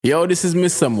Yo, this is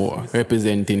Mr. Moore,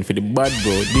 representing for the bad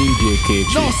bro, DJ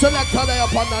K3. No selector there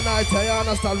upon the night, you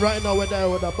understand? Right now we're there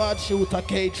with a bad shooter,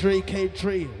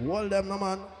 K3. Hold them, no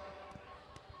man.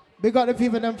 Big up the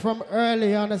people them from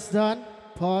early, you understand?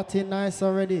 Party nice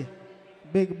already.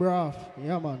 Big Braff,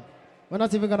 yeah man. We're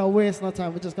not even gonna waste no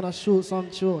time, we're just gonna shoot some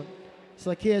tune.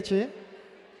 So K3,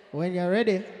 when you're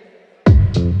ready.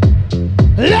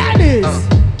 Ladies!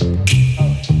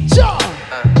 Sure!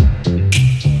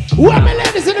 Where my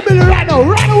ladies in the building right now?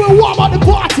 Right now we warm up the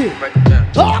party.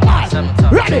 Oh man,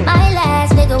 ready? My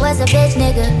last nigga was a bitch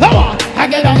nigga. Come on, I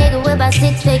get a that. nigga with about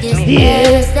 6 figures.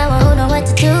 Yeah. That one who know what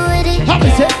to do with it. How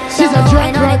me say? She's a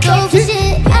drunk girl. Shit.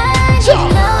 Sure.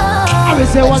 How me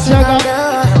say what you got?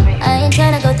 I ain't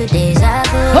tryna go through deja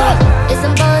vu. It's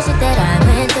some bullshit that I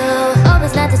went through. Hope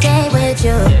it's not the same with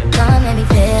you. Don't make me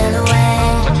feel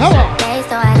away. Days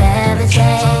though I never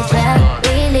change.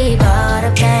 Relieve all the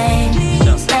pain.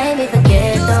 Make me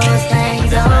forget those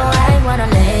things. Oh, I wanna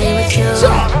lay with you.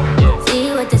 See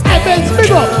what this thing will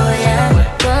do.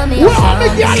 We're all the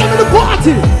girl in the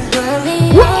party.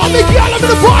 We're all the girl in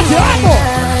the party.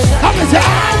 How me say?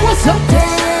 What's up?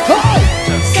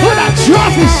 Put that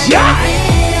trophy shot.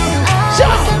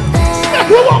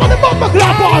 We want the bumper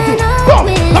clap party. Go.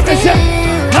 How me say?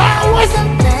 What's up?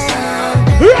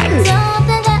 Ready?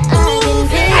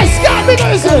 I can't be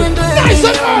nice and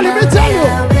early, me tell you.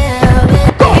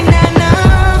 Go.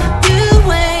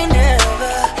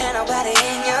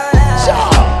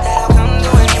 Sure.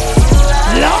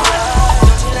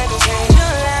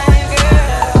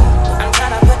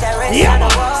 Yeah,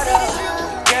 man.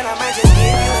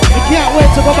 I can't wait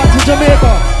to go back to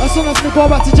Jamaica. As soon as we go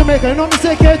back to Jamaica, you know what me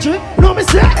say, K3? You know what me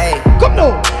say? Hey. Come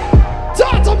now.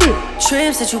 Talk to me.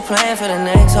 Trips that you plan for the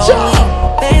next whole Sure.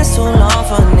 week. Bands too long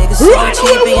for niggas so Right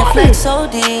cheap away, and woman. flex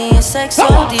OD and sex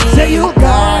Come on. OD. Say you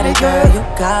got it, girl. You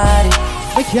got it.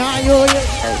 I can't hear you.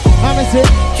 How me say?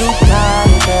 You got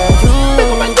it, girl. Big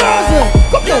up my girls.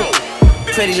 Come now.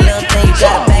 Pretty little thing, you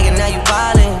got a bag and now you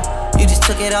wildin'. You just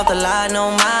took it off the line,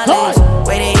 no mileage.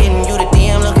 Way they hitting you, the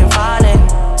DM looking violent.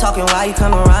 Talking while you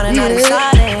come around and not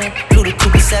exciting. Through the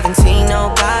Cooper 17,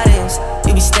 no guidance.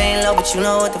 You be staying low, but you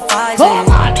know what the fight is.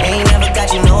 Ain't never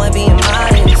got you know it being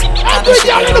modest. I'm doing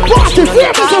y'all in the party.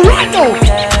 Famous are right now.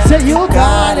 Say you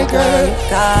got it, girl. You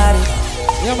got it.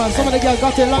 Yeah man, some of the girls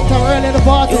got it a long time early in the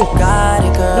party. You got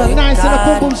it, girl. The nice in the boom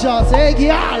got boom shots. Hey,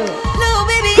 girl. No,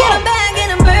 baby, Go. I'm back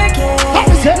and I'm working. How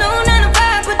me say? No, 9 to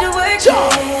 5, put the work Sure.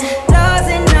 in. Laws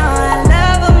and all, I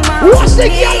love them all. Watch the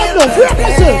girl in the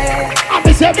famous. I'm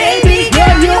me say, baby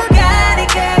girl, you. got it,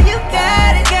 girl. You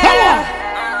got it, girl. Come on.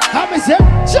 How me say?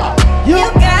 Sure. You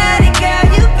got it, girl.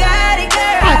 You got it,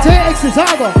 girl. I tell you, exes, I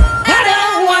go. I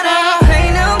don't wanna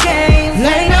play no games.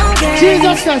 Play no games.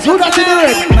 Jesus Christ, who that in the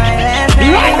ring?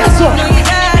 Right, that's all.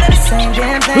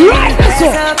 Right, that's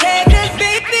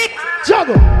all.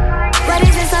 Juggle. What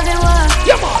is this of it war?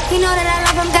 Yeah, man. You know that I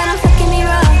love him, got him fucking me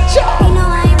raw. Sure. You know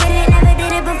I ain't with it, never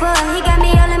did it before. He got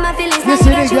me all in my feelings. You now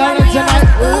see he got the you girl on my tonight?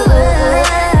 yard.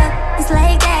 Ooh, it's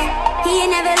like that. He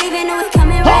ain't never leaving, no, he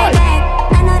coming right back.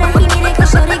 I know that he need it, cause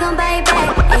shorty gon' buy it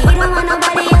back. And he don't want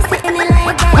nobody else sitting it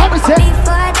like that. How me say?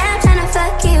 Before I die, I'm tryna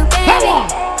fuck you, baby. Come on.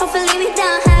 Hopefully we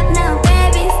don't have no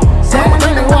babies. Say I what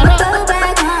wanna you wanna. go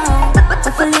back home.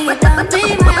 Hopefully you don't be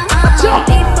my home. Sure.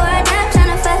 Before I die, I'm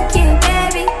tryna fuck you,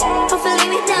 baby. Hopefully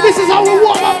we don't. This is how we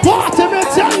warm up party, me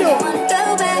tell you.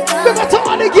 We got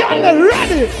all the girl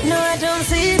ready. No, I don't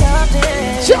see it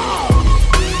often. Sure.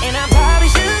 And I probably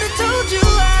should've told you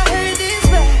I heard this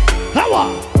back. How on?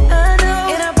 I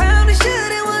know. And I probably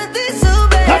shouldn't want this so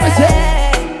How me say?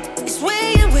 bad. It's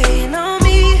weighing on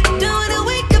me. Don't wanna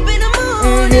wake up in the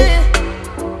morning.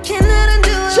 Cannot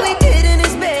undo what Sure. we did in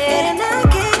this bed. And I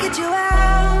can't get you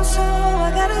out, so I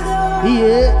gotta go.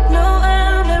 Yeah, No,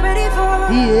 I'm not ready for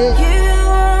yeah. you.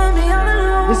 Want me all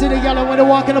alone. You see the girl when they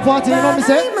walk in the party, you know what me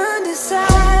say? I'm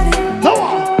undecided, How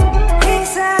on?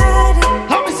 excited,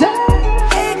 How me say?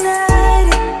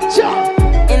 ignited. Sure.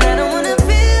 And I don't wanna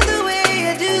feel the way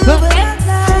I do, Huh? but I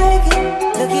like it.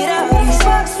 Look at all these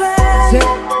sparks fly. Say,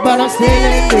 but I'm still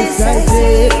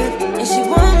indecisive. And she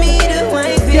want me to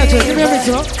wipe it. Yeah, just give me a mix,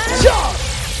 you know? Sure.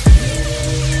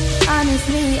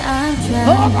 Honestly, I'm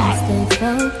trying to stay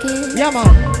focused. Yeah,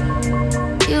 man.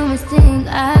 You must think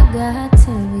I got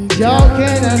to be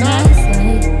Joking and I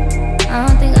say, I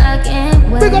don't think I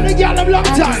can wait. We got the girl a long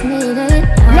I just time. need it.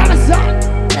 You understand?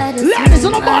 Ladies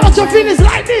on the ball out your feelings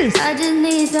like this. I just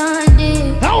need some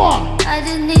dick. How on? I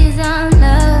just need some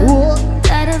love. Whoa.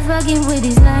 Tired of fucking with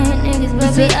these lying niggas,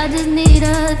 baby. I just need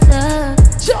a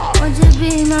thug. Sure. Won't you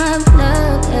be my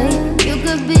plug? Hey, you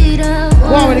could be the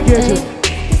one. Why would it get you?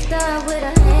 Start with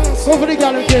a handshake. Go for the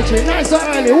girl in kitchen. Nice and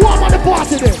early. Warm on the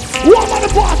party then. Warm on the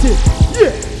party.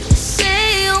 Yeah.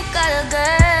 Say you got a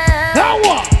girl. Now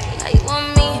what? How you want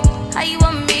me? How you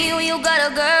want me when you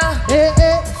got a girl? Hey,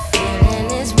 hey.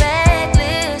 Feeling is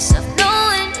reckless of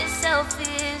knowing it's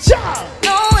selfish. Child.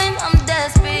 Knowing I'm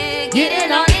desperate.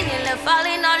 Getting on in your left,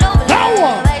 falling all over. Now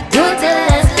what? Like do till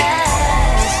last.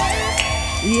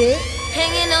 Yeah.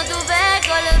 Hanging out the back,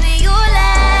 all of it you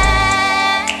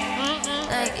like.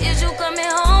 Like, is you coming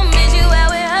home? Is you out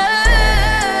with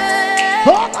her?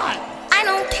 Hold on. I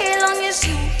don't care long as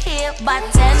you here by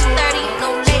 10:30, no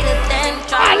later than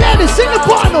Ah, ladies, sing the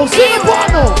porno, sing the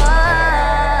porno.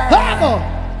 Hammer.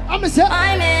 I'm a set.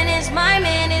 My man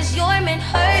is your man,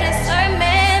 hurt is her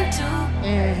man too.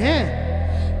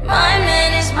 My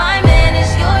man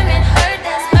is your man, hurt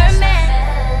that's her man.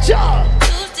 Child.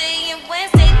 Tuesday and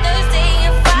Wednesday, Thursday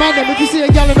and Friday. Madam, if you see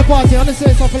a girl in the party, I'm gonna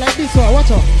say something like this, so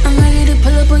watch out. I'm ready to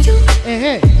pull up on you.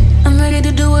 Hey. I'm ready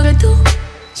to do what I do.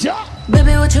 Child.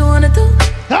 Baby, what you wanna do?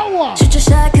 Now what? Shoot your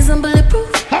shot cause I'm bulletproof.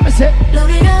 I'm a set. Load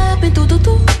it up and do.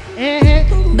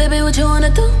 Baby, what you wanna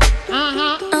do?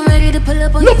 I'm ready to pull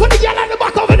up on Look you. at the girl on the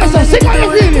back of it, so sing how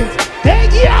you feelings. Hey,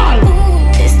 girl.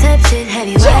 This type shit have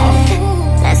you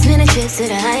wildin'. Last minute trips to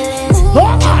the islands.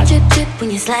 Hold on. Drip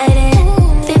when you sliding.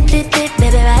 Dip,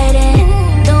 baby,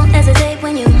 riding. Don't hesitate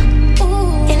when you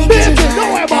in the kitchen. Baby,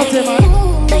 don't worry about it,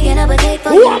 man. Baking up a cake for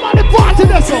Who you. am on the party,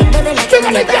 that's all? Baby, like Big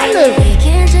on the girl. we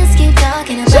can't just keep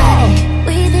talking about it.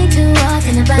 We think too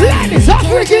often about it. Ladies, how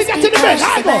freaky get to the bed?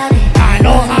 I go. I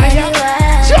know I am.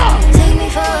 Sure. Take me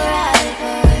for a ride,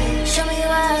 boy. Show me your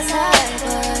outside,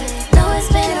 boy. Know it's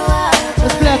been a while, boy.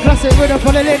 Let's play a classic rhythm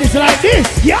for the ladies like this.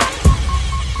 Yeah.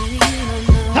 Baby, you don't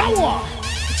know How what what?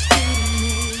 you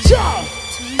do Sure.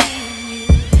 to me.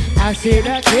 I say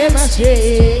that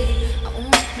chemistry. I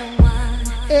won't let no one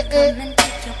come and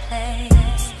take your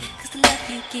place. 'Cause the love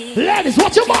you give Ladies,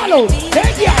 watch your ball out.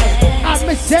 Hey, girl. I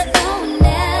miss it. no one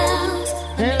else.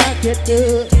 They like it,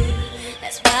 dude.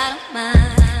 That's why I don't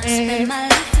mind. Spend my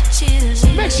life with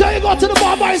you. Make sure you go to the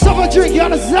bar, buy yourself a drink, you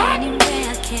understand?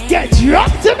 Anywhere I can. Get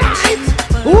drunk tonight.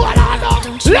 What I know?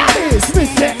 Ladies,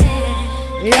 miss it.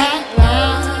 Yeah,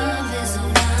 Love is a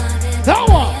one. that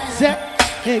one. Say,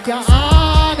 hey, go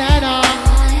on and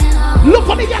on. Look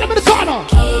on the girl in the corner.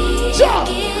 Sure.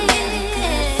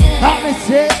 Let me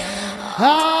see.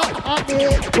 I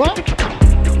did. What?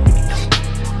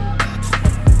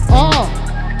 Oh.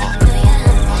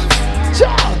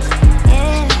 Sure.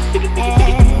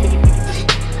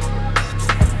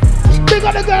 Big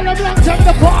on the girl in the time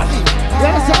the party. You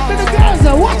understand? Big the girls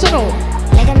there. Watch it out.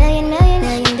 Like a million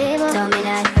people told me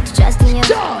not to trust in you.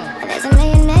 Sure. But there's a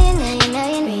million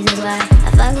reasons why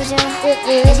I fuck with you.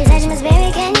 And she said she must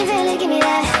baby, can you feel it? Give me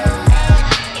that.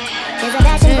 There's a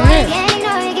passion for it, can't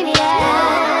ignore it, give me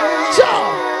that. Sure.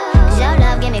 Your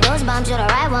love give me goosebumps, you're the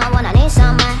right one when I need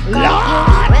someone.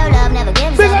 Lord. Real love never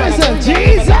gives Big up. on When yourself, the two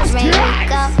Jesus days ring, Christ.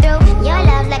 come through. Your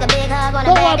love like a big hug on a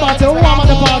Don't bad worry day, about just it, what I warm on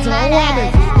the need party, in my warm life.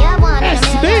 it. You're one in a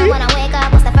That's million. me. When I wake up,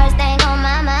 what's the first thing on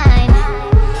my mind?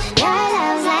 Your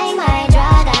love's like my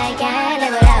drug, I can't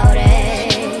live without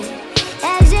it.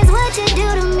 That's just what you do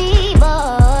to me,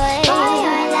 boy. For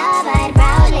your love, I'd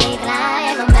proudly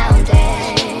climb a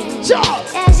mountain. Sure.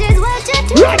 That's just what you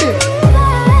do. Ready.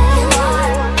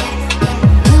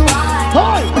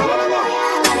 Hi.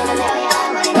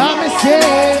 Let me see.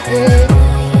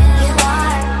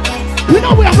 You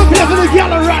know we have to play for the girl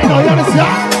right now, you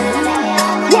understand?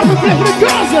 We have to play for the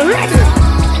girls, you ready?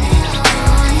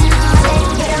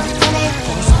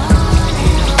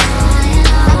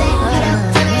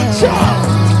 Sure.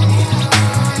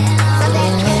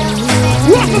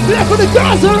 We have to play for the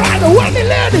girls right now. When the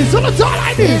ladies, on the top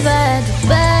like this.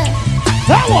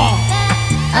 That one.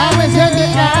 I was a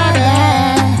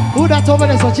Who that over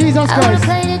there? So Jesus I wanna Christ.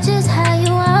 play it just how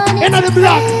you want it. Into the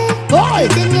block. Boy.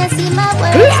 Didn't you see my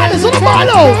words? Ladies, on the ball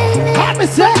out. Let me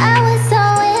see. I was so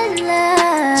in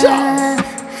love. Sure.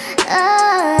 Oh,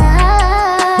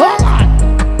 Hold on.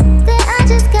 that I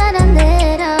just got a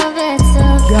little bit so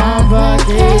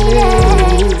complicated.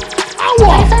 I If I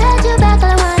want. had you back, I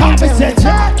Let wanted me to see.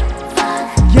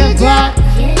 Get back.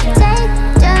 take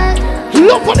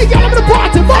Look on the girl in the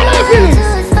party. Ball out your feelings.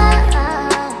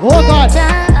 Oh God.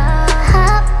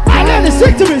 I let it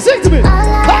sing to me. Sing to me. Let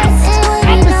me see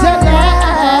that.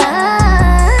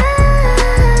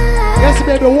 Yes,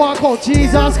 baby. Walk out.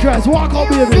 Jesus Christ. Walk out,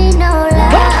 baby.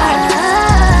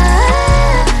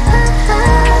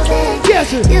 Yes,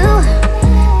 sir.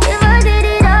 If I did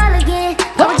it all again,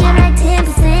 I would give like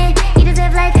 10%. You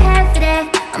deserve like half of that.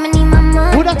 I'ma need my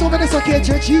money. Who that over there? So catch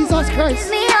Jesus Christ.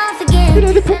 Me off again. You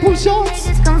know the purple shorts.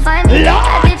 Just come find me. Lord.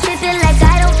 I be tripping like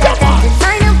I don't got that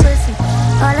designer pussy.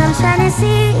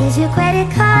 Here's your credit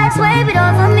card, swipe it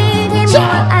off on me. Give me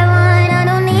what I want, I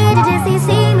don't need to just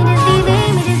see me, just leave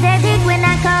me, just that dick when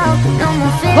I call. No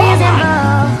more feelings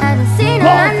involved. I done seen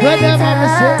all I need to.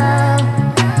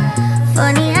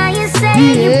 Funny how you say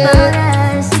you bought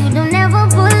us. You don't ever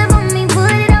pull up on me,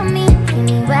 put it on me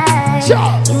anyway. You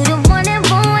the one that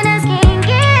won't us, can't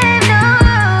give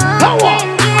no.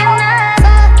 Can't give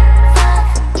no.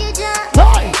 You just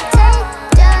take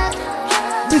that.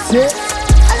 This it.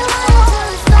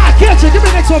 I catch you. Give me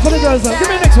the next one for the girls. Give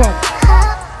me the next one.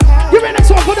 Give me the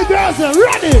next one for the girls.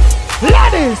 Ready,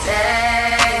 ladies.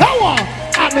 That one.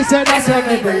 And me say that's what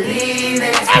me believe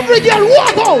it. Every girl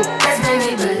walk out.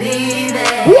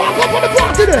 Walk up on the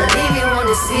party there.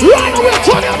 Right away,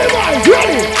 turn on the minds.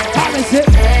 Ready? And me say,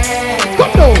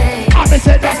 come down. And me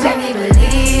say that's what me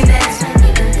believe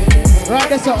it. Right,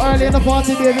 that's so early in the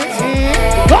party, baby.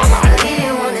 Come on.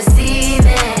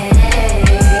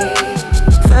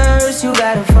 First, you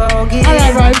gotta forgive.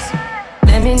 Alright, right.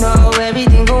 Let me know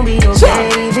everything gon' be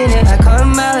okay. Even if I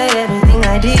come out with everything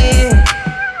I did,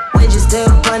 would you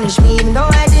still punish me even though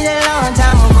I did it a long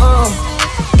time ago?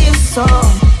 If so,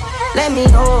 let me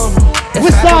know.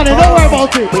 We're starting, don't worry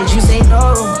about it. Would you say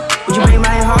no? Would you break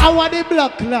my heart? I want the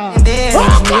block now. And then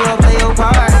you don't play your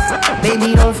part.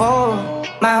 Baby, don't fall.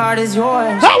 My heart is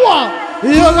yours. That one.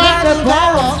 You got the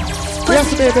power. Yes,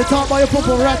 baby, talk about your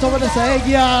purple right over there. Say,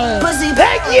 hey, girl. Pussy,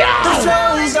 hey, the girl.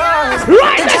 flow is yours.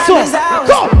 Right, next one.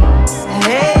 Go.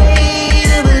 Hey,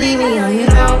 you believe me or you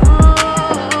don't.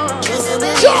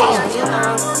 Sure.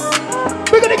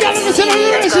 We're gonna get in a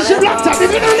relationship like that.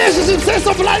 If you're in a relationship, say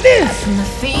something like this. My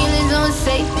feelings on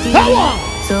safety. That one.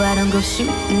 So I don't go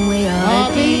shooting way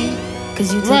already.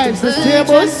 Cause you take Right, the the bullet,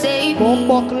 tables. save Bomb me.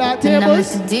 buckler Then I tables.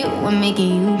 miss the deal, I'm making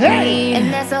you Hey. bleed.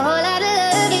 And that's a whole lot of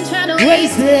love, ain't trying to Waste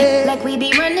waste it. it. Like we be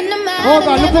running the mile. Hold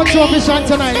on, look what trophy shot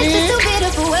tonight. That's just too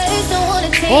bitter for words, don't wanna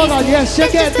taste. Hold on, yes,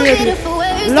 shake That's it, just too baby. bitter for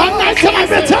words, Long don't night wanna tonight,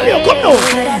 taste I tell you, it. come now.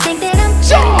 But I think that I'm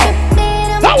Sure.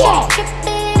 tripping, That one.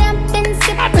 tripping, I've been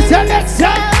sipping. I'm telling you,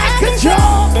 set out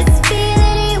control. This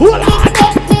feeling you Hold on.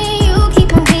 you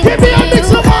keep on Give me a mix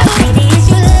of us. Maybe it's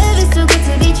your love, it's too good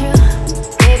to be true.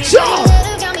 Baby, Sure. your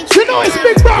love got me You know it's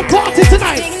Big Braff party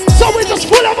tonight. So we just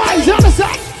full of eyes, you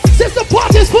understand? Since the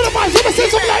party is full of eyes, let me say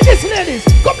something like this, ladies.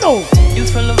 Come now. You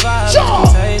feel the vibe, Sure.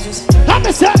 contagious. I'm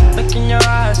a set. Look in your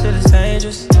eyes, feel it's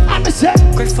dangerous. I'm a set.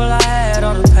 Grateful I had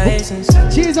all the patience.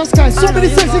 Jesus Christ, so many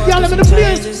sexy girls in the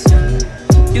place.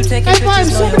 You take Hey,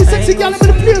 vibes, so many sexy girls in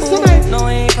the place tonight. No,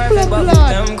 we ain't perfect, but we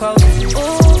Blood. them close. Ooh, you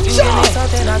give me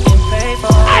something I can pay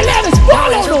for. Hey, ladies,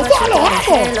 follow, no, follow,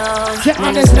 hustle. Get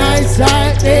on this nice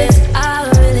like this. I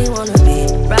really wanna be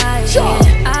right Sure.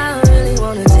 here. I really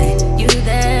wanna take you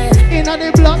there. In on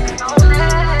the block.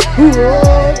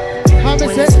 Whoa. I'm a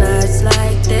When it's set. nights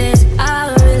like this,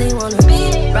 I really wanna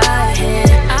be right here.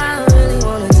 I really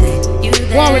wanna take you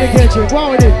there. Go on with it, Kendrick. Go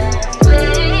on with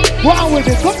it. Go on with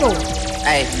it. Come on.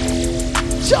 Hey,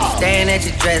 Sure. staring at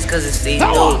your dress cause it's see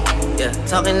Power. through. Yeah,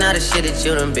 talking all the shit that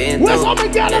you done been Where's through. all my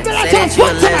girls up in that Say top that you a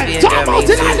spot tonight? lesbian, Talk girl, about me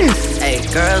it like too. this. Hey,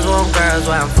 girls want girls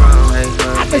where I'm from. Hey,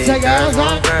 I can say girls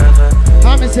want- girls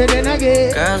where I'm a set in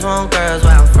again. girls want girls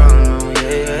where I'm from.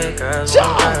 Yeah, yeah, girls Sure.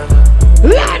 want girls.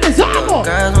 Ladies, hustle.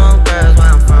 Girls want girls where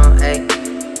I'm from. Hey,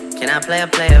 can I play a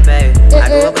player, baby? I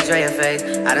grew up with Dre and Face.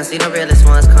 I done seen the realest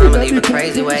ones come and leave a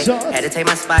crazy way. Had to take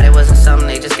my spot, it wasn't something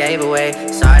they just gave away.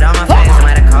 Sorry to all my fans, they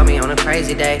might have called me on a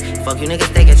crazy day. Fuck you niggas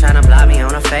thinking tryna block me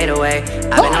on a fadeaway.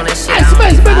 I've been on this shit, I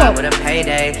don't vibe with a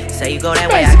payday. Say you go that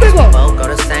way, I guess we both go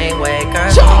the same way.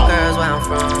 Girls want girls where I'm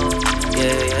from. Yeah,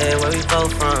 yeah, where we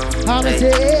both from.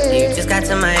 Hey, you just got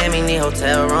to Miami, need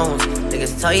hotel rooms.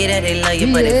 Niggas told you that they love you,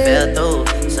 but they fell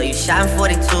through. So you shot in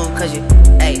 42, cause you,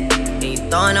 hey, and you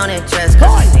throwing on that dress,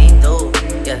 cause you see through.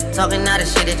 Yeah, talking all the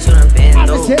shit that you done been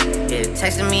through. Yeah,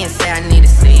 texting me and say I need to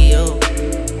see you.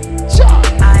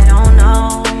 I don't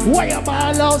know. What am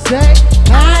I allowed to say?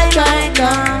 I don't know.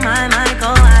 I might go,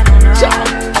 I don't know.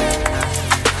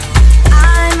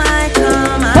 I might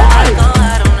come, I might go,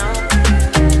 I don't know.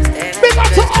 Big up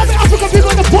to all the African people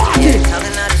in the party.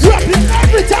 We're playing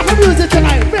every type of music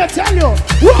tonight. May I tell you?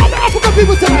 We're all the African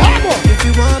people tonight. I'm on. If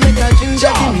you want me to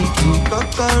ginger, give me two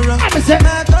kokoro. I'm a set.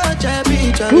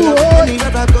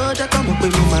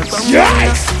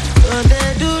 Yes.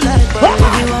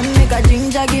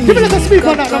 Give me a little speak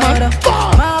on that, man.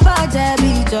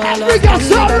 Every girl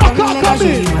say rock on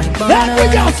coming. Every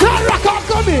girl say rock on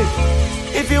coming.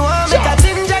 If you want me to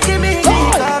ginger, give me two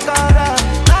kokoro.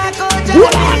 My coach,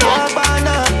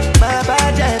 my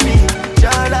bad baby,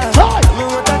 Jala. Me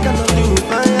what I can do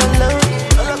for your love.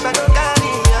 All of I don't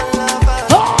carry your love.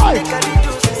 Take all the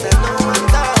juices and no one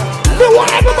talk. Me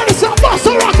want everybody say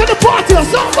Master Rock in the party.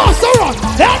 Say Master Rock.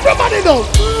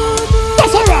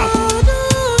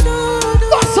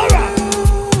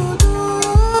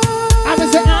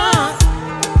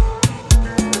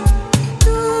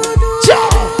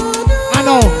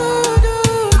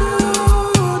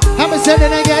 say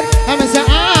then again. I'm say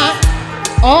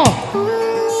oh.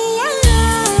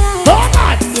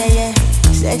 Yeah.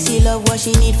 Sexy love, what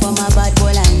she need from my bad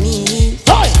boy like me.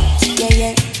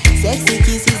 Yeah. Sexy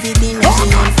kiss is the thing that she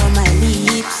want from my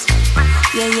lips.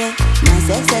 Yeah. My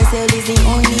sex herself is the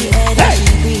only air that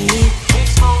she breathes.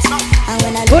 And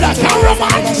when I look at her,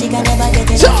 that she can never get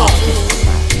enough of me.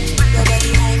 Your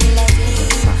body high me like me.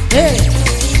 Hey,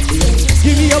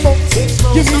 give me a box,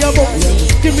 give me a box,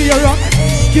 give me a rock,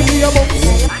 give me a box,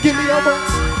 give me a box,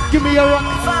 give me a rock,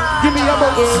 give me a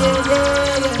box.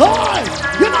 Hi,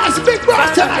 you know it's Big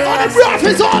Braff tonight. On the Braff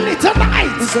is only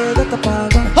tonight.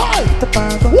 Hi,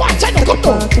 watch out, come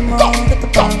on, go.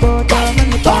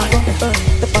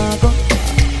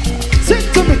 Sing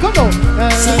to me, come on.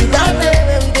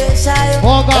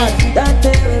 Oh God.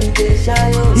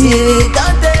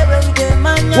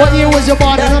 What year was your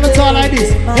body on the tall like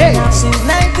this? Hey. Since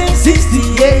 1960,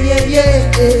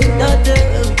 yeah.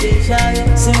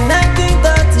 Since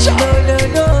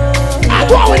 1930, no. I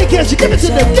go out with the kids, give it to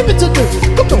them, give it to them.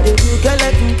 Come on.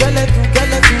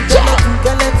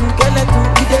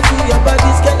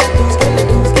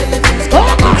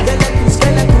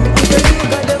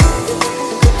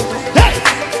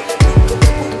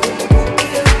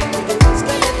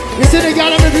 You see the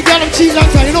girl, if you got them cheese long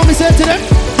time, you know what me saying to them?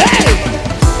 Hey!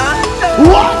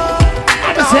 What?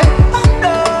 I'm saying?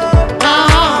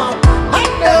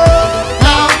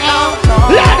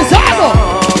 Ladies, I know!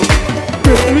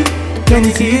 Can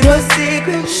you see those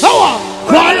secrets? For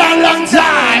a long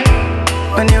time!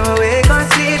 When you awake or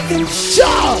sleeping,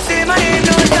 Sure! say my name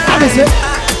no time. I'm saying?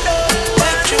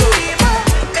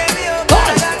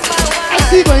 I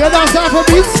see, but you're dancing for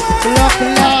beats? Lock,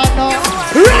 no.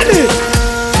 Ready!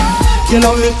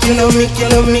 Kilometers.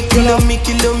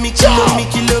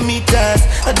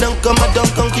 I don't come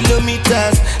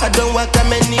kilometers. I don't walk that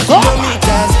many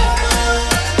kilometers.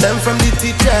 Learn from the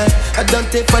teacher. I don't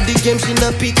take for the game, she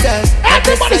no pitas.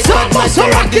 Everybody sound my so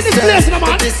rock in this place, no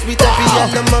man. This sweet happy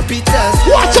yellow my pitas.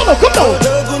 Watch out, come down.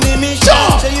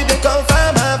 Show you the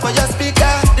confirm for your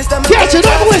speaker. Catch it,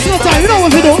 don't waste no time, you know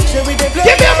what we do. Give me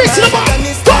a mix in the back.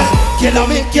 Kill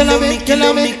me,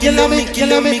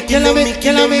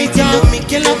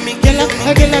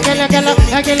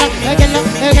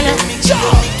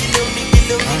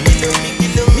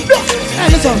 Hey,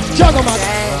 listen, juggle man.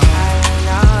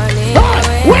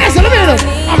 Where's the middle?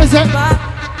 I'm saying,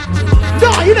 no,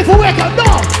 you need to wake up, no.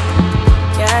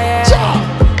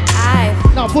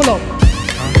 Now pull up.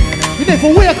 You need to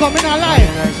wake up in our life.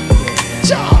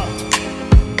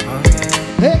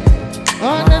 Hey,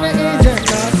 under the agent,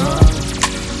 no.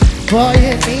 Boy,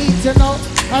 you need to know.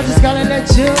 I just gotta let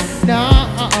you know.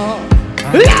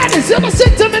 Ladies, you gonna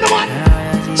sing to me, no man.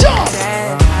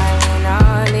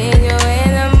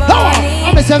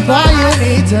 I'm saying, boy, you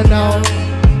need to know.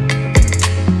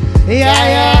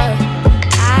 Yeah.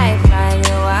 I find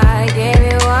you, I give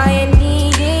you what you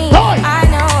need. I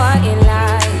know what you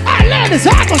like. Ladies,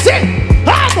 I'm gonna sing.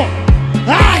 I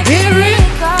hear it.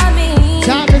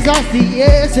 Time is of the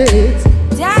essence.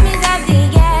 Time is of the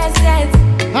essence.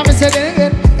 I'm gonna say it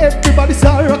again. Everybody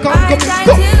sorry, come. I tried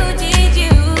to teach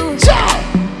you,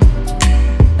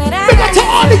 but I got to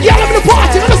all the girls in the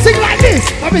party. I'm gonna sing like this.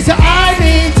 I'm gonna say I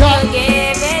need to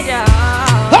give it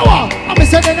all. I'm gonna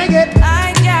say it again.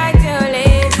 I tried to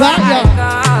live, but I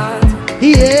can't.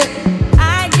 Yeah. I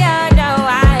don't know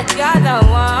what you're the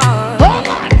one.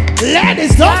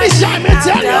 Ladies, don't be shy, me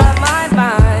tell you.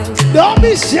 Don't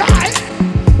be shy.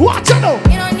 What you know?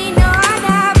 You don't need no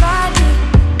other body.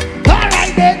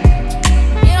 Alright then.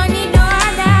 You don't need no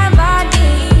other body.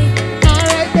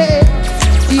 Alright then.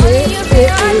 Only you feel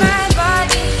on my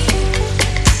body.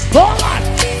 Hold on.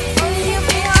 Only you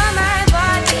feel on my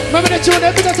body. Remember the tune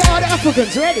that because all the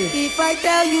Africans ready. If I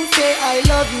tell you, say I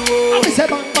love you, oh. I'm gonna say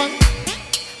bang bang.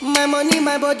 My money,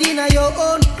 my body, now your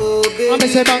own, oh baby. I'm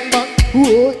gonna say bang bang.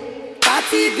 Whoa.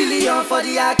 30 billion for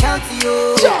the account,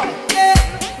 yo. Sure. Yeah.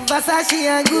 Versace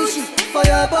and Gucci for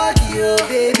your body, oh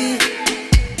baby.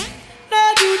 No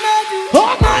do,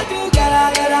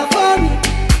 gotta for me.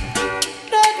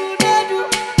 No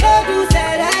do,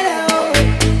 say that, oh.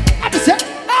 I'm gonna say.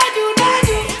 No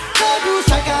do,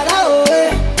 shakara, oh.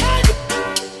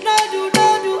 No do,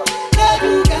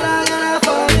 gotta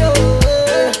for you,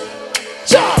 oh.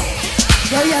 Sure.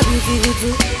 Girl, you're beautiful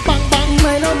too. Bang bang.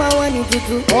 My number one in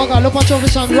tutu. Oh God, look at your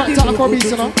vision. Right to the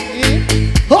beats, you know.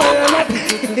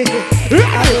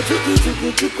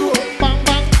 Bang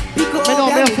bang. I know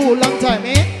me a fool long time,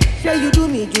 eh? Sure you do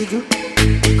me juju.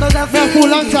 Cause I Me a feel fool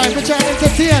long time. Me try to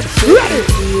entertain. Ready?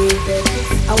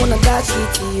 I wanna dash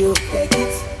it to you. Take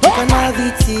it. I can have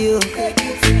it to you.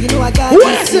 You know I got Who it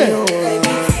is to it? you.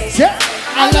 Say,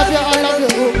 I love you, I love you.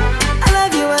 I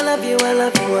love you, I love you, I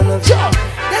love you, I love you. Jump.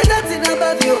 There's nothing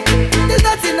above you. There's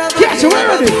nothing above Get you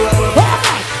ready.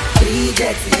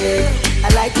 I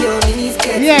like your mini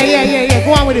skirt. Yeah.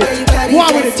 Go on with it. Go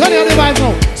on with it. Turn it on the vibe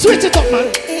now. Switch it up, man.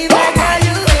 Even I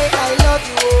love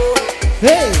you.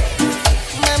 Hey.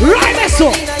 Right next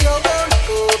to.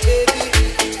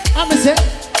 I'm going to say.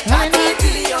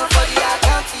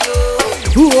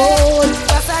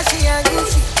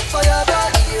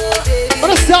 What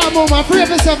a star moment. Free up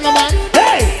yourself now, man.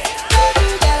 Hey.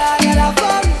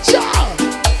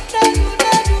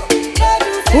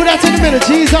 Who that's in the middle?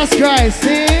 Jesus Christ.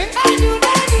 See?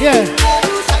 Yeah.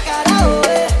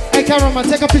 Hey, cameraman,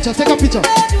 take a picture. Cameraman.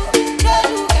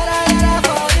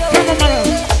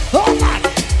 Oh, man.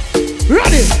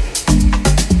 Ready?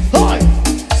 Hi.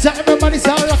 So everybody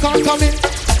say rock on coming.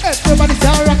 Everybody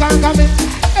say rock on coming.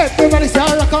 Everybody say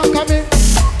rock on coming.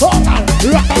 Oh, man.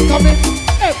 Rock on coming.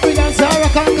 Everybody say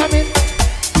rock on coming.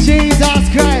 Jesus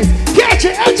Christ. Get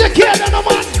you educated,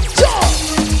 man. Jump.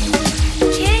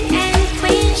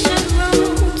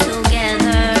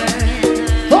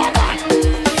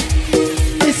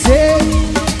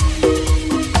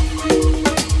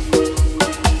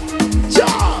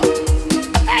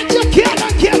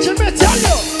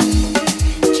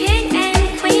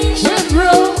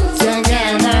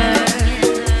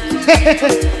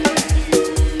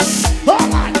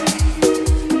 Hold on.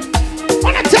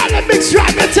 Wanna tell them big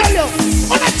strike, I tell you.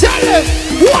 Wanna tell them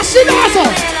what's it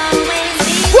awesome?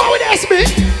 What would this be?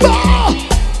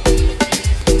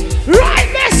 Right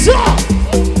next up.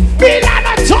 Bill on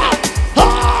the top.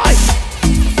 Hi.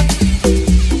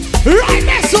 Right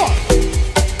next up.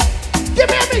 Give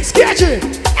me a big sketchy.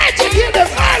 Educate them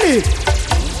early.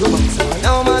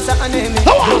 No massa anemi.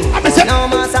 I'm a no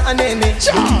massa anemi.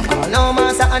 No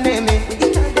massa anemi.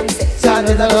 I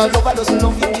just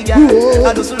love you, girl.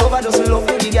 I just love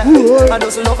you, girl. I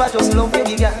just love you,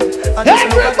 girl.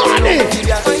 Everybody.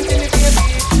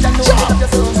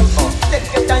 Take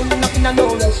your time, nothing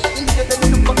alone.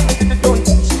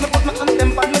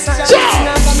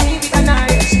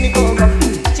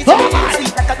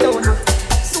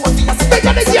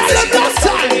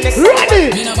 Ready?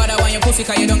 Me no bother when you pussy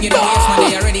cause you don't get no yes man.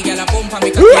 They already girl a bump and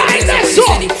make a right next up.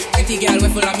 Pretty girl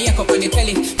with full of makeup on the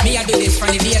telly. Me I do this from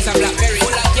the days of Blackberry.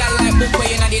 Full of girl like book where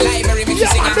you in the library. Make you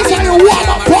sing a this is how you warm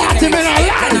up party, man. I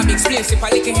like. Run a big split, sip a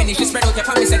liquor henny. She spread out your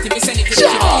palm, set if you send it to the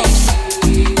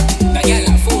that girl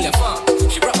a fool of fun.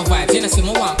 She brought my vibes, you know see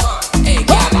me one fun. Hey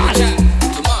girl,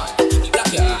 come on, block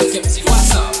your eyes, let me see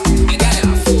what's up. The girl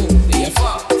a fool, they a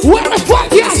fuck. When the fuck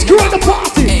you screwing the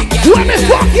party? When the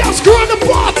fuck you screwing the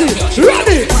party?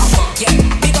 Ready? Yeah,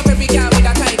 big up every girl with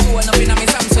a tight phone. Up in a me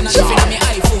Samsung and up in a me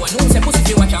iPhone. Who say pussy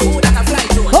fi watch a who that a fly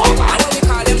drone? And what we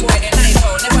call them boy the night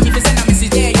out. Never me fi send a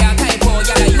message there, yeah, typo.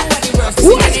 Girl, you are the worst.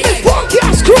 When the fuck you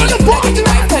screwing the party?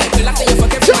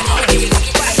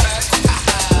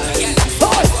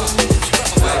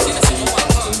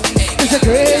 It's a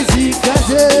crazy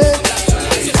cousin.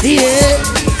 Yeah.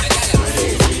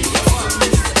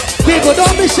 People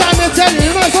don't be shy, me tell you.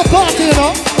 You know it's a party, you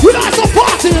know. You know it's a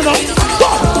party, you know.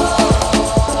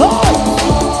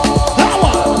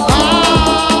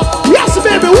 Yes,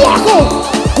 baby, walk out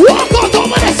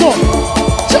over there, so.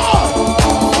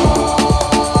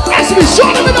 Let's be show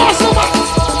them in the house, no man.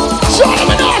 Show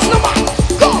them in the house, no man.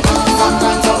 Go.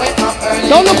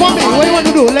 Don't look at me. What you want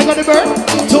to do? Leg on the bird?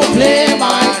 To play my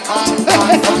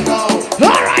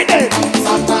all right then.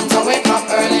 Sometimes I wake up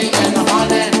early in the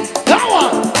morning. That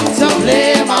one. To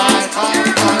play my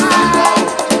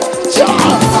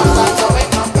Sometimes I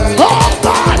wake up early oh,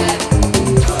 God.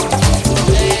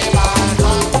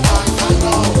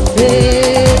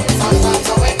 Sometimes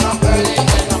I wake up early in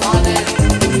the morning.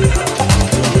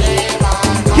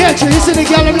 Get you see the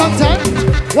girl in a long time?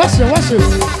 Watch you.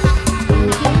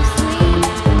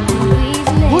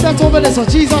 Who that over there, so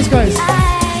Jesus Christ?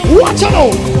 Watch out now.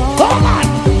 Hold on.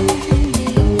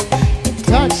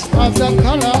 Touch of the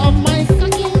color of my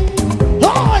skin.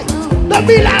 Hi. Let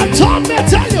me like Tom, me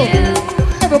tell you.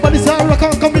 Everybody say rock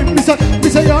on, come in. Me say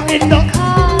you're in the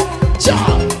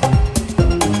job.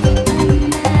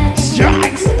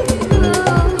 Strikes.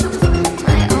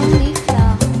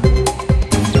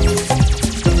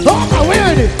 Oh, my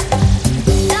where is it?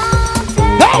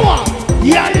 That one.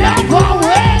 Yeah, love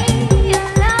away.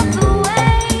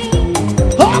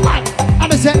 Oh, man.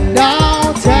 And I said,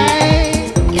 don't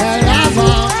take your love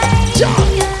away.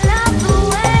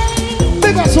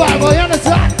 Big up swag, you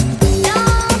understand?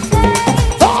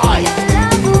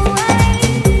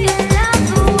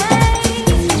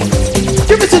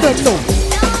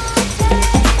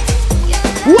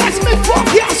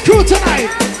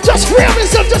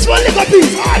 one lick a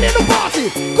piece. All in the party.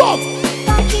 Come.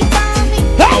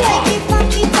 Power.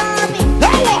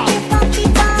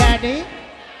 Daddy.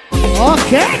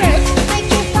 Okay then.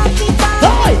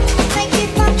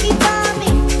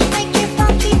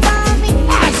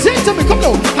 Hi. Sing to me, come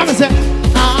on. Come and say.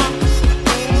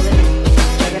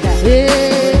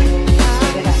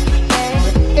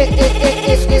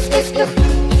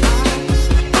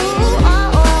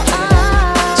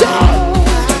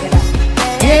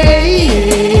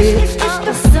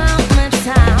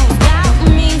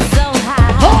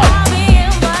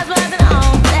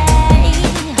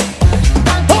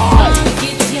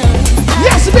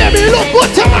 Yes, baby, you look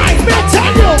good tonight, me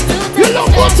tell you. You look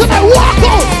good tonight, walk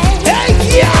out. Hey,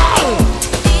 girl.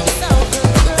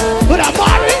 But I'm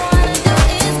married.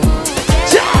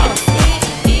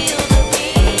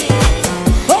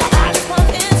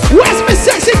 Where's my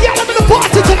sexy girl in the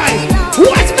party tonight?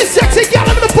 Where's my sexy girl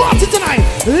in the party tonight?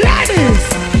 Ladies!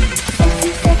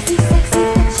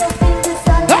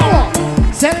 Come on!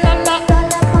 Say la la!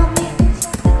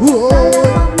 Whoa!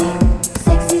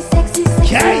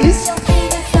 Case!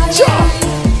 Jump!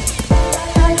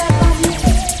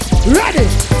 Ready!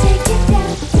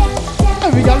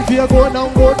 Every girl feel go down,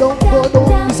 go down, go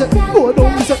down. We say, go down,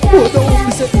 we say, go down,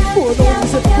 we say, go down, we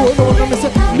say, go down, we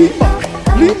say, lean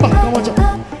back, come on, jump.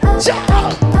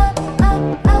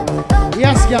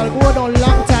 Yes, girl, go down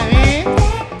long time, eh?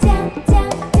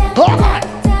 Alright.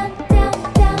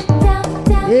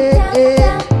 Yeah,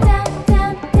 yeah.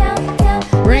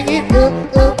 Bring it up.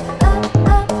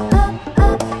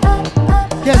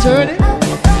 Get you ready?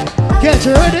 Get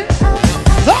you ready?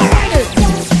 Alright.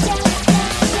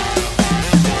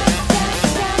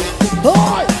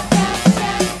 Alright.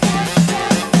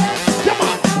 Come on.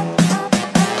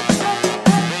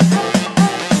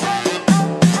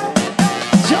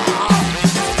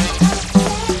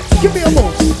 Give me a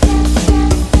moment.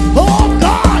 Oh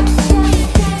God!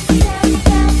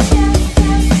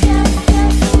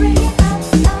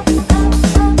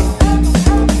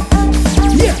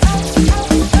 Yeah.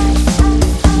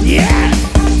 Yeah.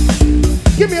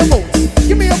 Give me a bounce.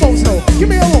 Give me a bounce now. Give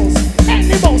me a bounce.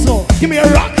 Any bounce now. Give me a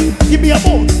rock. Give me a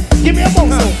bounce. Give me a bounce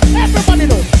now. Everybody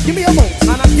know. Give me a bounce.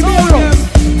 Give me a rock.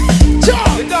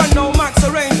 Jump. You don't know Max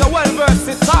Arranger, well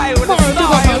versatile with a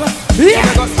style. Yeah.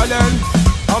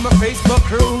 I'm a Facebook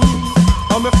crew.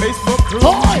 I'm a Facebook crew.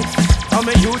 I'm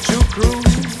a YouTube crew.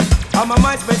 I'm a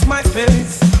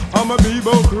MySpace. I'm a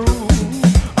Bebo crew.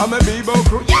 I'm a Bebo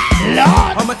crew.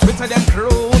 Lord. I'm a Twitter them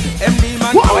crew. MD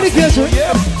man. What would it get you?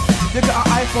 Yeah. You got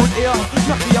an iPhone Air.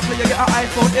 Not the Apple, you get an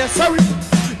iPhone Air. Sorry.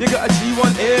 You got a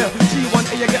G1 Air. G1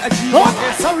 Air, you get a G1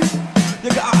 Air. Sorry. You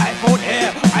got an iPhone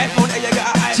Air. iPhone Air, you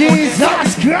got an iPhone Air.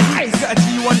 Jesus Christ. You got a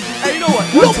G1. Hey, you know what?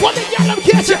 Look what the girl I'm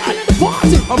catching in the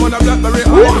party. I'm on a Blackberry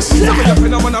Eye. What's that?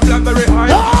 I'm on a Blackberry Eye.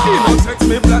 People text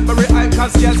me Blackberry Eye,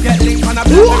 cause girls get linked on a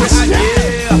Blackberry Eye.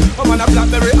 Yeah, I'm on a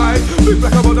Blackberry Eye. Big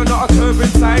black about not a curve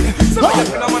inside. So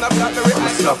I'm on a Blackberry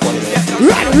Eye.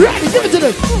 Ready, give it to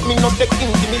them. Me not take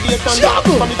intimidation. Sharp.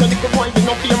 But me don't go wine, me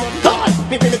no fear man.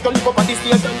 Me feel it on live up at this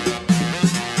station.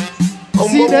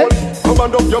 See that? Come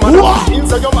and up your man. What?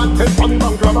 Inside your man, help me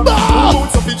bank grabber.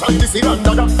 Boots of it and this here and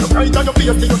dagger. You right on your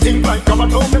face, you think like grabber.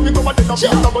 Don't make me go and take up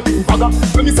your double in bagger.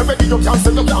 When me say ready, you can't say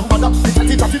you can't bother. It's a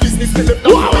business, me left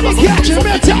down. What when they catch you,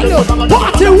 me tell you?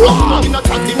 Party one. In a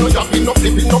chatting, no yapping, no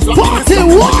flipping, no flapping. Party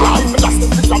one. Me lasting,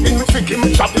 me trapping, me tricking,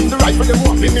 me trapping. The rifle, them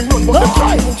whopping, me run, but them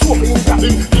trying. Choking,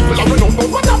 tapping. People are run out,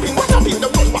 what happened?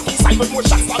 Them run back inside, but more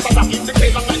shots start attacking. The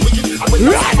cave and like wicked. And when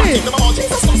you start attacking them about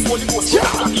Jesus, that's Holy Ghost.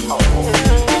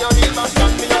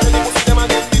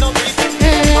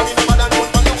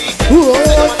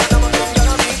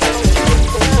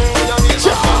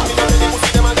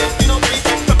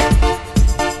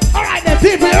 Alright then,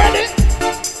 people, you ready?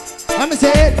 I'ma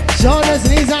say head, shoulders,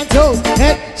 knees and toes.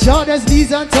 Head, shoulders,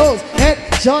 knees and toes. Head,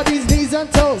 shoulders, knees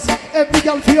and toes. Every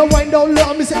girl feel wind down low.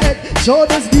 I'ma say head,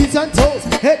 shoulders, knees and toes.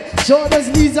 Head, shoulders,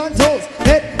 knees and toes.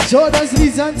 Head, shoulders,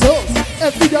 knees and toes.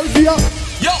 Every girl feel.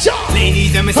 Yo,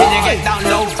 ladies, let me see you get down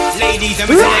low. Ladies, let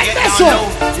me see you get down low.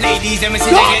 Ladies, let me see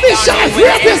you Don't be get shy, down low. free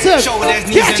up yourself. Shoulders,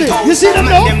 knees Catch and it. toes. You see them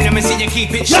Man, now? them, let me see you keep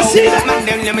it You show. see them? Man,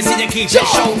 them, let me see you keep Show. it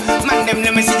show. Man, them,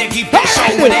 let me see you keep it show.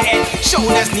 Hey. With the head,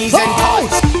 shoulders, knees and toes.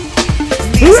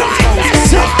 Right, that's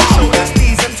it. Shoulders,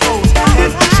 knees and toes. Head,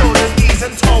 shoulders, knees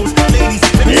and toes. Ladies,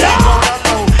 let me see you go down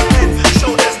low. Head,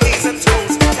 shoulders, knees and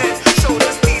toes. Head,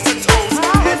 shoulders, knees and toes.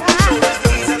 Head, shoulders,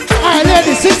 knees and toes. Alright,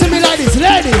 ladies, sing to me like this,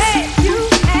 ladies.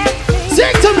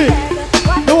 Sing to me.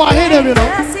 No, I hear them, you know.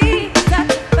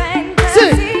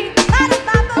 Sing.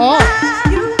 Oh.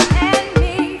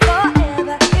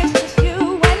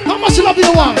 How much love do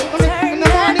you want? I mean, in the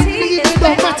morning, in the evening,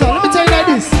 don't matter. Let me tell you like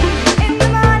this.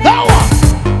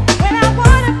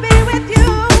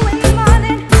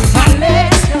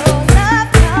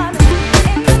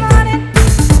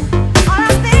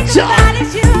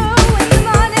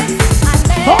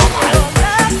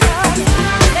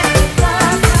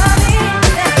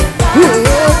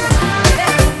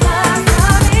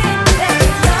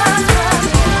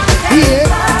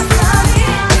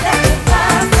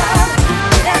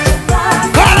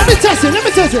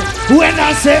 listen. When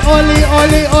I say only,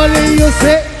 only, only, you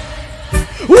say.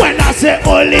 When I say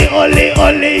only, only,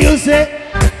 only, you say.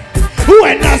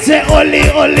 When I say only,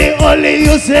 only, only,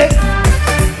 you say.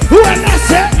 When I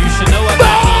say, You should know what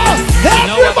that means.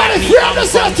 everybody free on the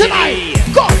set tonight.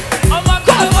 Go,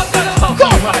 go,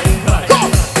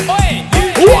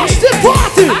 watch the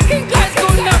party. I can guys go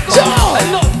knuckle and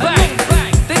look bang.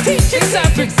 The teacher's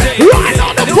average day. Right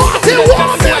on the party,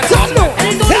 warm it up now.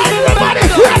 Everybody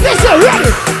free on the set,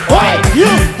 ready? Oi,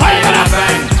 you, are you gonna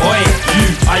bang? Oi, you,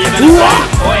 are you gonna bang?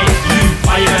 Oi, you,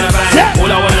 are you gonna bang?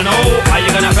 All I wanna know, are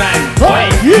you gonna bang? Oi,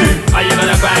 you, are you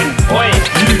gonna bang? Oi,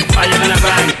 you, are you gonna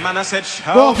bang? Man, I said,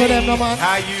 show Go for me them, no, man.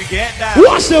 how you get down.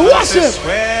 Watch them, Man, I watch said, them.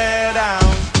 Swear down.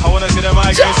 I wanna see the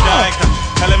migraine skank.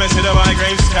 Tell him it's the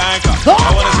migraine skank. I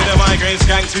wanna see the migraine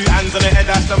skank. 2 hands on the head,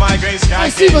 that's the migraine skank. I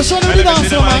see, but show them the dance,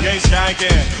 man.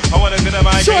 I wanna see the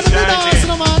migraine Show them the dance,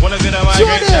 skank. man. Wanna see the Show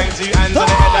migraine them. skank. 2 hands on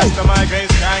the head, that's the migraine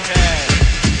skank.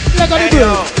 Look at the Hey, yo,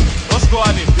 bird. what's going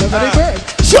on? Look at the bird.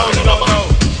 Show them the man.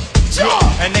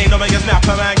 And they know me as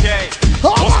Napper Man Gang.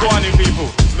 What's going on, people?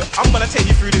 Look, I'm gonna take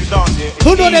you through this dance here.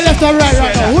 Who know the left and right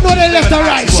right now? Who know the left and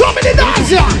right? Show me the dance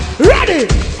here. Ready?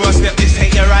 First step, this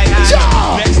take your right hand.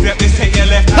 Ja. Next step, this take your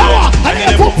left Power. hand. And And then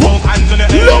then put put both hands on the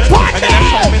head. look back And then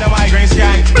show me the migraine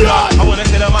skank. Blood. I wanna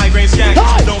see the migraine skank.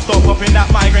 Hey. Don't stop up in that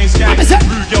migraine skank. I said-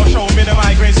 Rude girl, show me the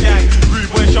migraine skank. Rude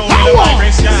boy, show me the Power.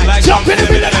 migraine skank. Like Jump in the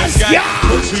middle and skank.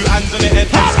 Put 2 hands on the head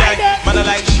and All right skank. then. Man, I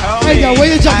like show Hey, me yo, where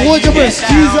you jump? how Hold your get breast.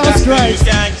 down. Jesus That's the new Christ.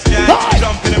 skank, skank. Hey.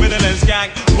 Jump in the middle and skank.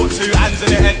 Put 2 hands on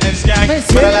the head and skank.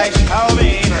 Let's Man, I hear like show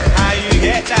me how you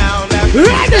get down. That's the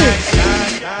Ready?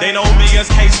 skank. They know me as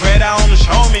K swear down.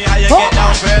 Show me how you get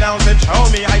down, swear down. Said show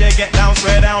me how you get down,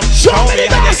 swear down. Show me the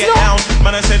how you dance get now. down.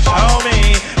 Man, I said show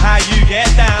me how you get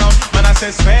down. Man, I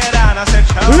said swear down. I said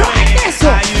show Right me there, sir.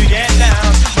 how you get down.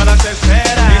 Man, I said swear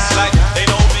down. It's like they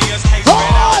know me as K swear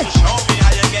down. Hey. Show me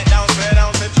how you get down, swear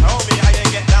down. Said show me how you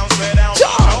get down, swear down. Ja.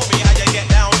 Show me how you get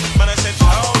down. Man, I said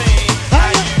show me how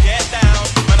you get down.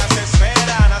 Man, I said swear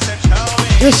down. I said show me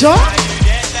You sure? how you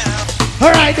get down.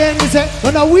 All right then, we say,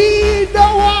 but now we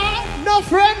don't want no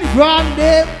friend from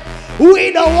them.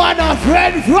 We don't want no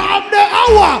friend from the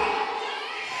hour.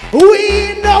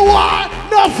 We don't want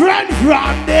no friend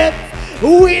from them.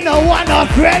 We don't want no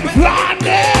friend from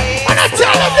them. And I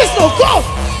tell them this no go.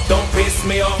 Don't piss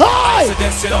me off. Hi. I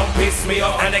suggest you don't piss me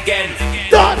off. And again,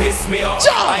 Done. don't piss me off.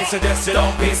 Ja. I suggest you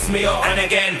don't piss me off. And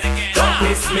again, don't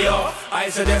piss me off. I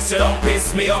suggest you don't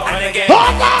piss me off. And again,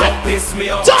 Hold on. don't piss me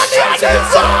off. Turn the I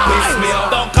suggest you don't other piss side. me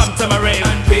off. Don't come to my rave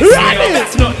and piss me Ready. off.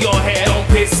 That's not your hair. Don't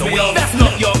piss me off. That's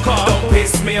not your car. Don't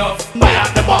piss me off. Buy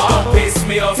out the bar. Don't piss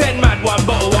me off. 10 man, 1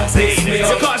 bottle won't piss me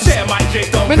off. You can't share my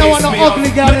drink. Don't Me piss no want no me off.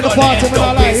 ugly girl in the Look on party, there, me no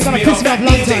don't lie. You're gonna me piss off. me off That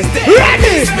long DJ's time. dead.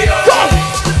 Ready? Piss me off. Go.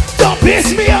 Don't piss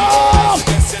me off.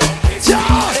 Ja.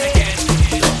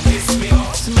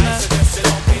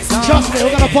 Trust me,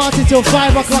 we're gonna party till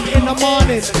 5 o'clock in the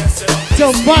morning.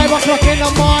 Till 5 o'clock in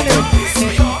the morning.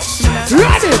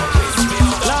 Ready?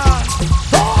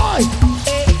 Boy.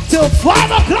 Till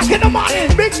 5 o'clock in the morning.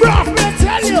 Big Braff, me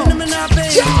tell you.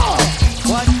 Ja.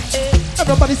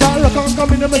 Everybody's all rock and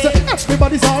coming.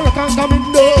 Everybody's all rock and coming.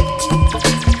 No.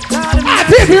 Ah,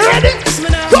 people, you ready?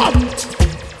 Come.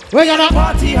 We're gonna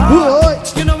Party Boy.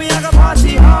 hard. You know me, I got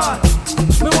party hard.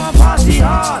 Me want party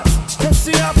hard. Let's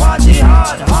see a party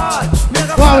hard, hard. Me I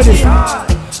got Why with party it? hard.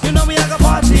 You know me, I got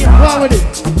party hard. Why with it?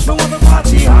 Me want the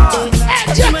party hard.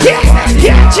 And you can't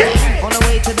catch it. On the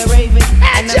way to the Raven.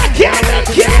 And you can't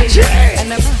catch it.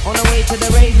 And I'm on the way to the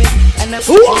Raven. And I'm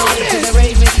on the way to the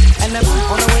Raven. And I'm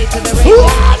on the way to the Raven.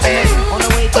 On the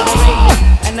way to the Raven.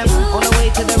 And I'm on the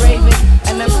way to the Raven.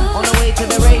 And I'm on the way to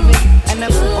the Raven. And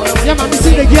I'm on the way Yeah, man, we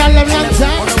see the girl them long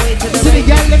time. We see the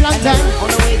girl them long time.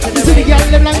 We see the girl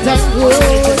them long time. Oh,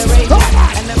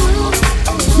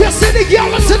 you see the girl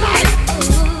them tonight.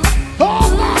 Oh,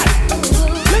 man.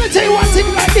 Let me tell you one thing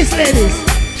like this, ladies.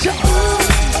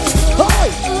 Oh.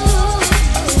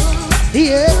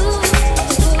 Yeah.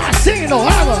 I sing it, no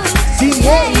hammer. Sing,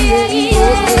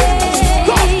 yeah.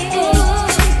 Go.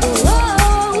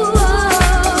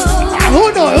 Ah, who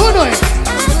know it? Who know it?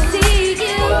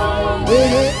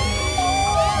 Yeah.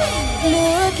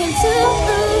 Look into,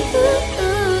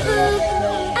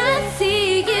 I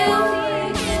see you.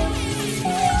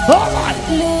 Oh, man.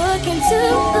 Look into,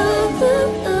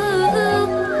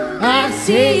 I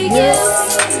see you.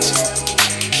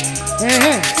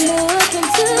 Yeah. look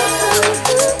into,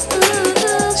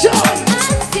 Sure. I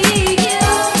see you.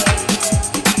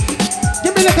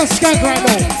 Give me like a skank right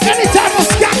now. Any type of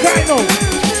skank right now.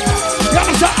 You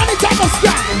understand? Any type of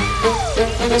skank.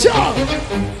 Sure.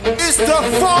 It's the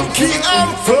funky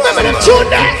anthem. Remember them tune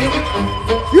there?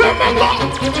 You remember?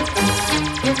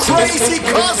 Crazy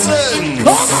Cousin.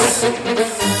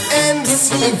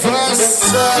 MC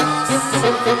Versa.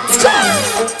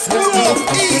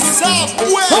 North, East, South,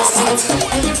 West.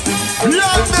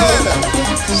 London.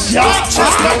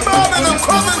 Manchester, Birmingham,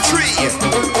 Coventry.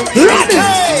 Ready?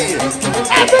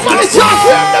 Everybody start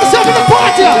freeing themselves in the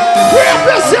party. Free up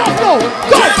yourself now.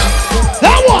 Go.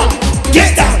 That one.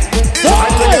 Get down.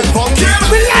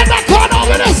 We like that corner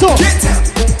over there, so. Get down.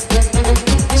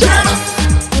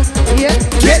 Yeah.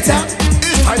 Get down.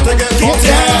 It's time to get down.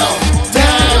 Down.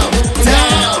 Down.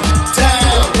 Down.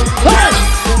 Down.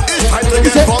 It's time to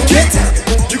get funky.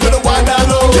 You gotta wind down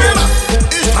low.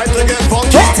 It's time to get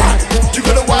funky. You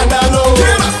gotta wind down low.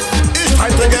 It's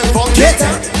time to get funky.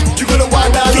 You gotta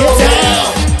wind down low. Down.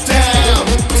 Down.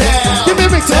 Down. Give me a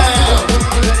mix. Down.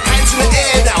 Hands in the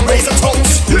air now. Raise a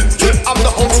toast. I'm the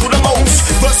host with the most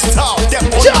versatile. That on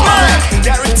the mic.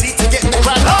 Guaranteed to get the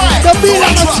crowd high. The beat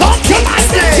on the top tonight,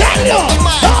 they tell you.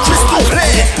 Crystal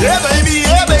clear. Yeah, baby.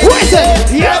 Yeah, baby. What's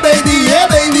it? Yeah, baby. Yeah,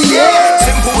 baby. Yeah.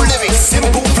 Simple lyrics,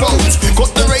 simple flows.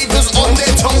 Got the ravers on their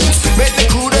toes. Make the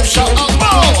crew them shout out,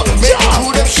 bow. Make the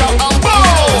crew them shout out,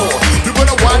 bow. You're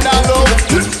gonna wind down low.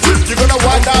 You're gonna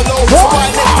wind down low. So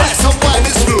wind it fast, so wind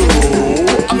it slow.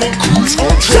 I'm in cruise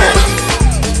control.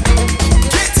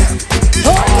 Get down. It's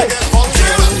time to get funky.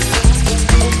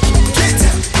 Get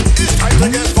down. It's time to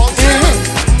get funky.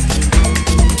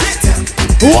 Get down.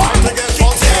 What? To get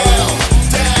funky. Down.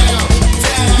 Down.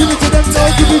 Down. Give it to them now,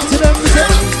 give it to them. Get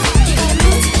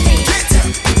down.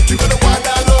 You gotta wind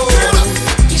down low.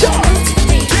 Get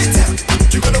down.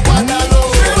 You gotta wind down low.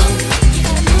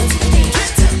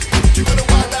 Get down. You gotta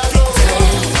wind down low.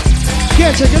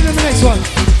 Get you, give them the next one.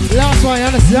 Last one, you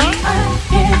understand?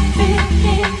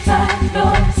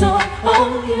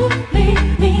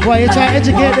 Why you try to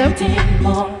educate them?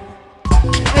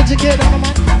 Educate them,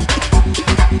 man.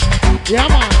 Yeah,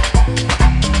 man.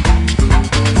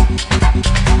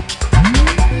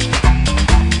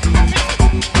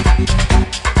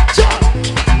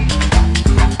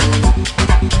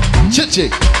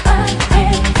 Chichi.